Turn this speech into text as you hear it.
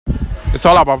It's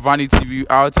all about vanity. We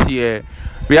out here.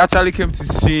 We actually came to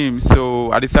see him,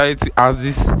 so I decided to ask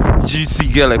this juicy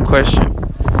girl a question.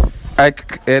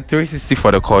 Like 360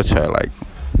 for the culture, like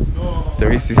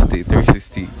 360.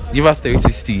 Give us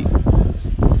 360.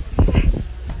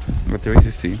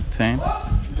 360. 10.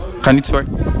 Can you twerk?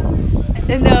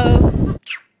 No.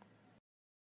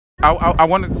 I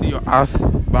want to see your ass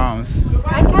bounce.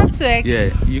 I can't twerk. Yeah,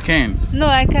 you can. No,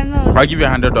 I cannot. I'll give you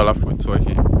 $100 for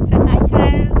twerking.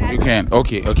 I You can.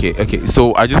 Okay.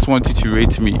 So I just want you to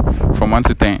rate me from 1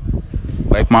 to 10.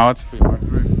 Like my outfit.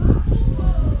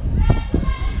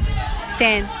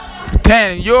 10.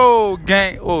 10. Yo,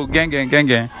 gang. Oh, gang.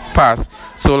 Pass.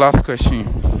 So last question.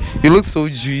 You look so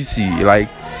juicy. Like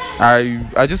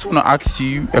I just want to ask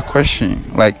you a question.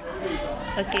 Like,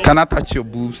 Okay. can I touch your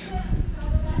boobs?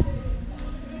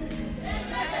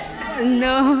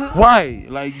 No. Why?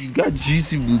 Like, you got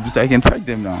juicy boobs. I can touch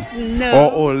them now. No.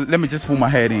 Or let me just put my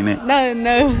head in it.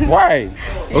 No. Why?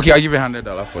 Okay, I'll give you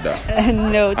 $100 for that.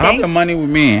 No. I have the money with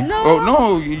me. No. Oh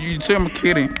no, you say I'm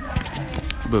kidding.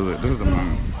 This is the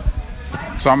money.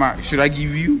 So should I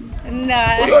give you? No.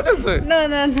 Oh, yo, this is it. No.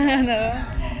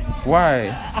 Why?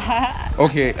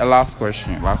 Okay, a last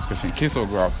question. Kiss or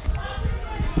grab?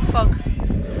 Fuck.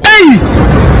 Hey!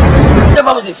 The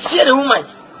mama say, fear the woman.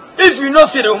 If you not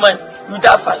fear the woman, you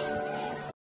die fast.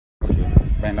 Okay,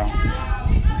 bend down.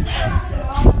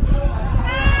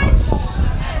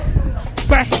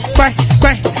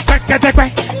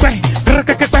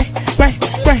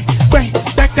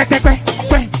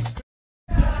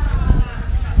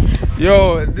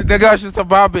 Yo, the girl, she's a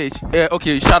bad bitch. Yeah,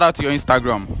 okay, shout out to your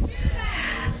Instagram.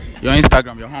 Your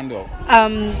handle.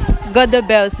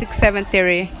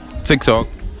 Godobell673. TikTok.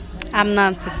 I'm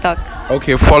not on TikTok.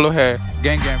 Okay, follow her.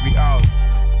 Gang, we out.